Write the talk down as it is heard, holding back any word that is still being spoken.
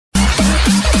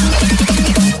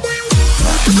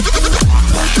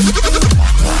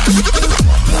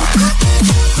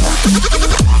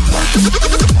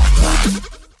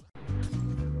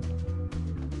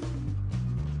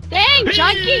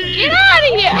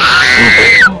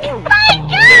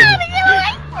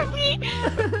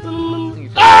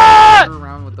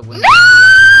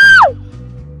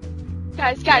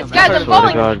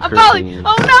god, I'm falling!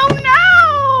 Oh no,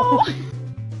 no!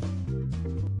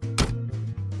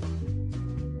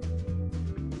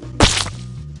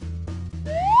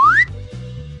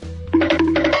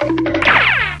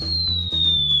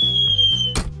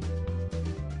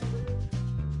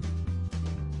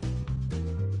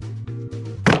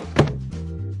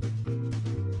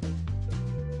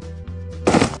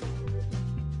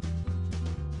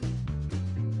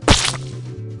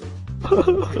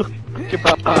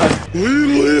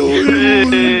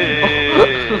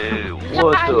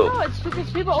 What I the? know, it's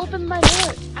because people open my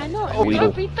door. I know, it's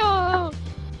Weedle. Papito!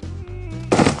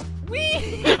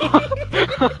 Wee!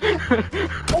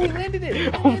 Oh, we landed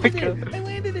it! Oh my god. I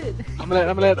landed it! I'm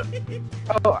gonna let.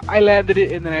 Oh, I landed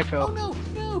it and then I fell. Oh no,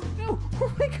 no, no!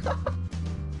 Oh my god!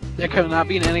 There could not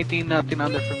be nothing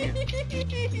under from you.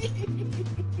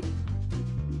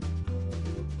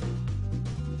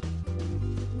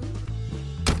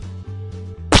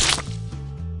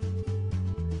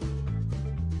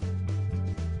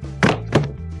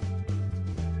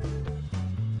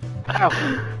 Ow.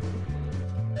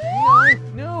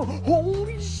 No, no!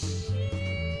 Holy shit!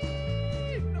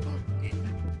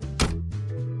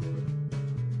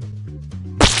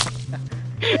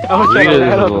 Oh, check it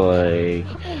out. Like,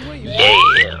 Oh, wait,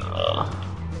 yeah.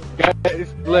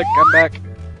 Guys, look, I'm back.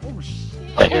 oh shit!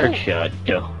 Headshot.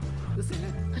 Listen,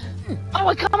 Oh,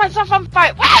 I got myself on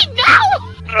fire! Wait, no!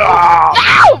 Ah.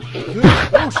 No!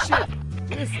 oh shit!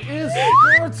 This is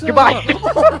Sparta! Goodbye. Oh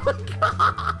my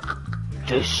god!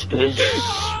 This is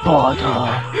Sparta.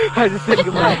 I just said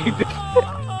goodbye.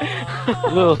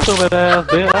 Little stupid ass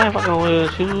bitch, I ain't fucking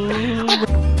with you.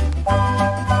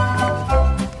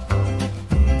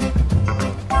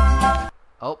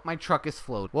 Oh, my truck is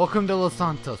float. Welcome to Los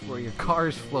Santos, where your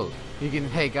cars float. You can,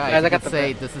 hey guys, Guys, I you got can the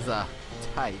say best. this is a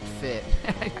tight fit.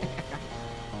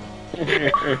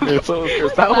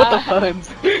 Stop with the puns.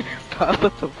 Stop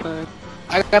with the puns.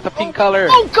 I got the pink color.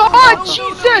 Oh god,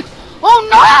 Jesus! Oh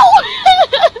no!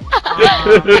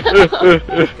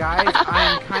 Guys,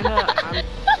 I'm kinda,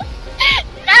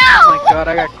 No! Oh my god,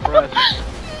 I got crushed.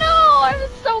 No, I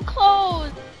was so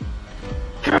close!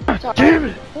 Damn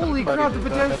it! holy crap, the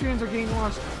pedestrians are getting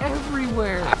launched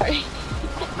everywhere! Sorry.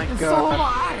 Oh my And so am god.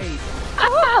 I!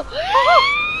 Ow!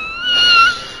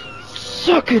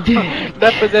 Suck a dick!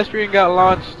 That pedestrian got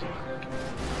launched.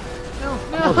 No,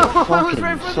 no, Oh, I was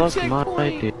right for the suck my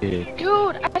checkpoint! dick.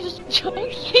 Dude, I just jumped.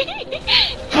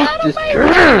 Fuck this my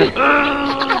girl!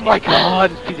 Oh my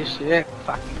god, this piece of shit.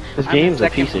 Fuck. This I'm in game's a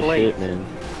second piece of place. shit, man.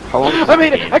 How long? I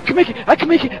made it! I can make it! I can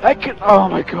make it! I can. Oh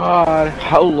my god.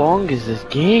 How long is this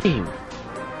game?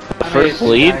 The I first made it,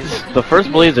 blades, guys. the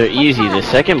first blades are easy. The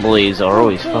second blades are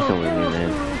always fucking with me,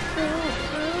 man.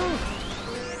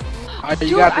 Alright, you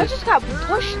Dude, got I this. just got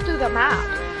pushed through the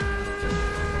map.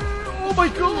 Oh my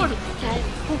god!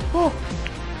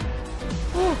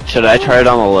 Should I try it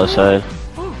on the left side?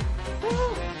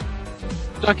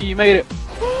 Junkie, you made it.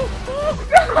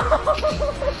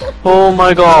 Oh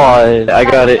my god! I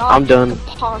got it. Not I'm done.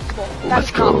 Impossible. Let's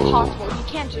That's go. not possible. You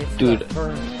can't just Dude,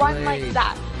 run like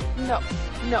that. No,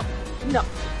 no, no.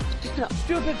 Just no.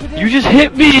 Stupid pedestrian! you just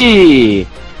hit me!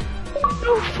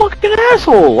 You fucking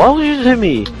asshole! Why would you just hit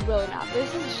me? Really not.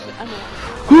 This is just annoying.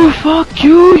 Who fuck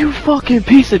you, you fucking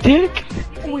piece of dick?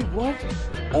 Oh wait, what?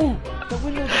 Oh, the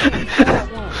window changed. That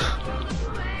one.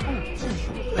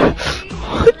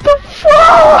 What the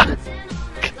fuck?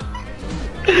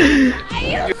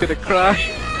 You're gonna cry.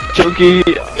 Junkie,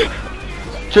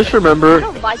 just remember,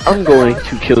 I'm going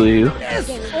to kill you. Yes!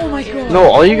 Oh my god! No,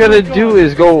 all you gotta do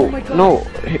is go. Oh my god. No,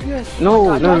 Yes!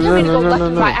 no, no, Don't tell no, me to no, go no, left no,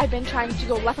 and right. no. I've been trying to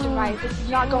go left and right. This is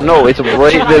not going. No, it's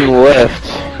right then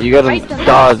left. You gotta Right then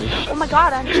dodge. left. Oh my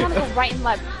god, I'm trying to go right and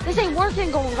left. This ain't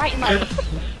working going right and left.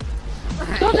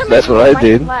 Don't tell me That's to go what I right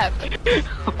did. and left.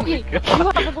 Okay, you have a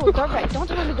little dirt bike. Don't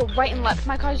tell me to go right and left.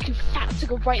 My car is too fat to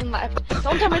go right and left.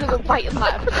 Don't tell me to go right and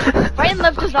left. Right and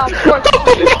left does not work.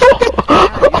 Now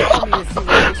you tell me to see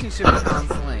relationship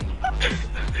counseling.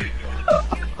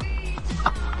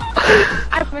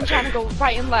 I've been trying to go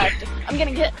right and left. I'm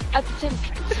gonna get at the same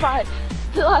spot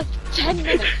the last 10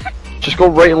 minutes. Just go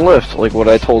right and left, like what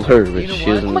I told her, but You know she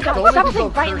what? doesn't. Oh my god, Don't stop even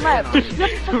saying go right and curving left. on You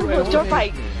have a fucking little dirt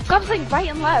bike. me. Stop saying right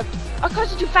and left. Our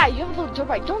cars are too fat. You have a little dirt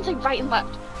bike. Don't say right and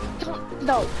left. Don't,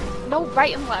 no. No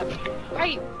right and left.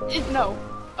 Right is no.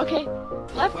 Okay?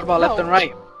 Left, What about no. left and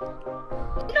right?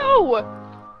 No!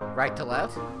 Right to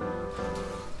left?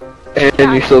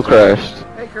 And you still crashed.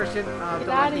 Hey Christian, Get don't out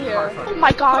let of me car here. fuck Oh you.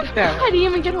 my god. Yeah. I didn't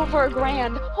even get over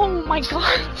 $1,000. Oh my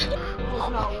god. It's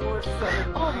not worth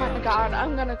 $7. Oh my god.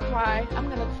 I'm gonna cry. I'm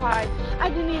gonna cry. I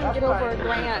didn't even get over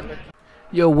 $1,000.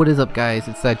 Yo, what is up guys,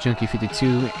 it's that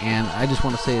Junkie52, and I just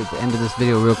want to say at the end of this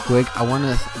video real quick, I want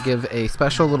to give a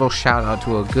special little shout out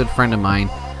to a good friend of mine.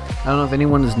 I don't know if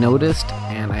anyone has noticed,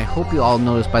 and I hope you all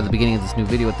noticed by the beginning of this new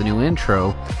video with the new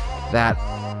intro, that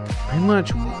pretty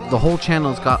much the whole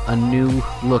channel's got a new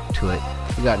look to it.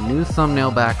 We got new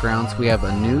thumbnail backgrounds, we have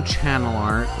a new channel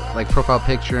art, like profile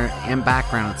picture and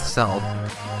background itself.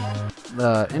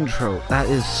 The intro, that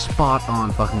is spot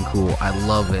on fucking cool, I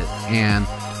love it, and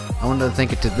I wanted to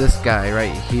thank it to this guy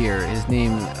right here. His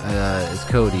name is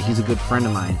Cody. He's a good friend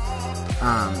of mine.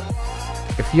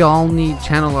 If y'all need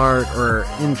channel art or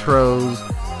intros,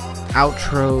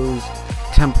 outros,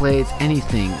 templates,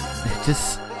 anything,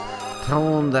 just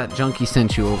tell him that Junkie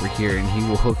sent you over here and he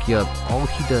will hook you up. All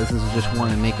he does is just want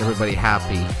to make everybody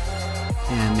happy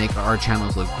and make our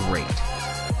channels look great.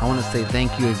 I want to say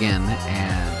thank you again,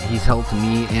 and he's helped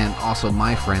me and also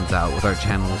my friends out with our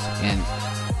channels, and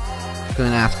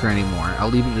couldn't ask for any more. I'll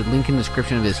leave you the link in the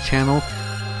description of his channel.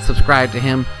 Subscribe to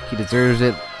him. He deserves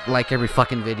it. Like every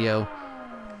fucking video.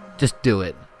 Just do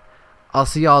it. I'll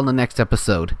see y'all in the next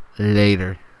episode.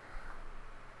 Later.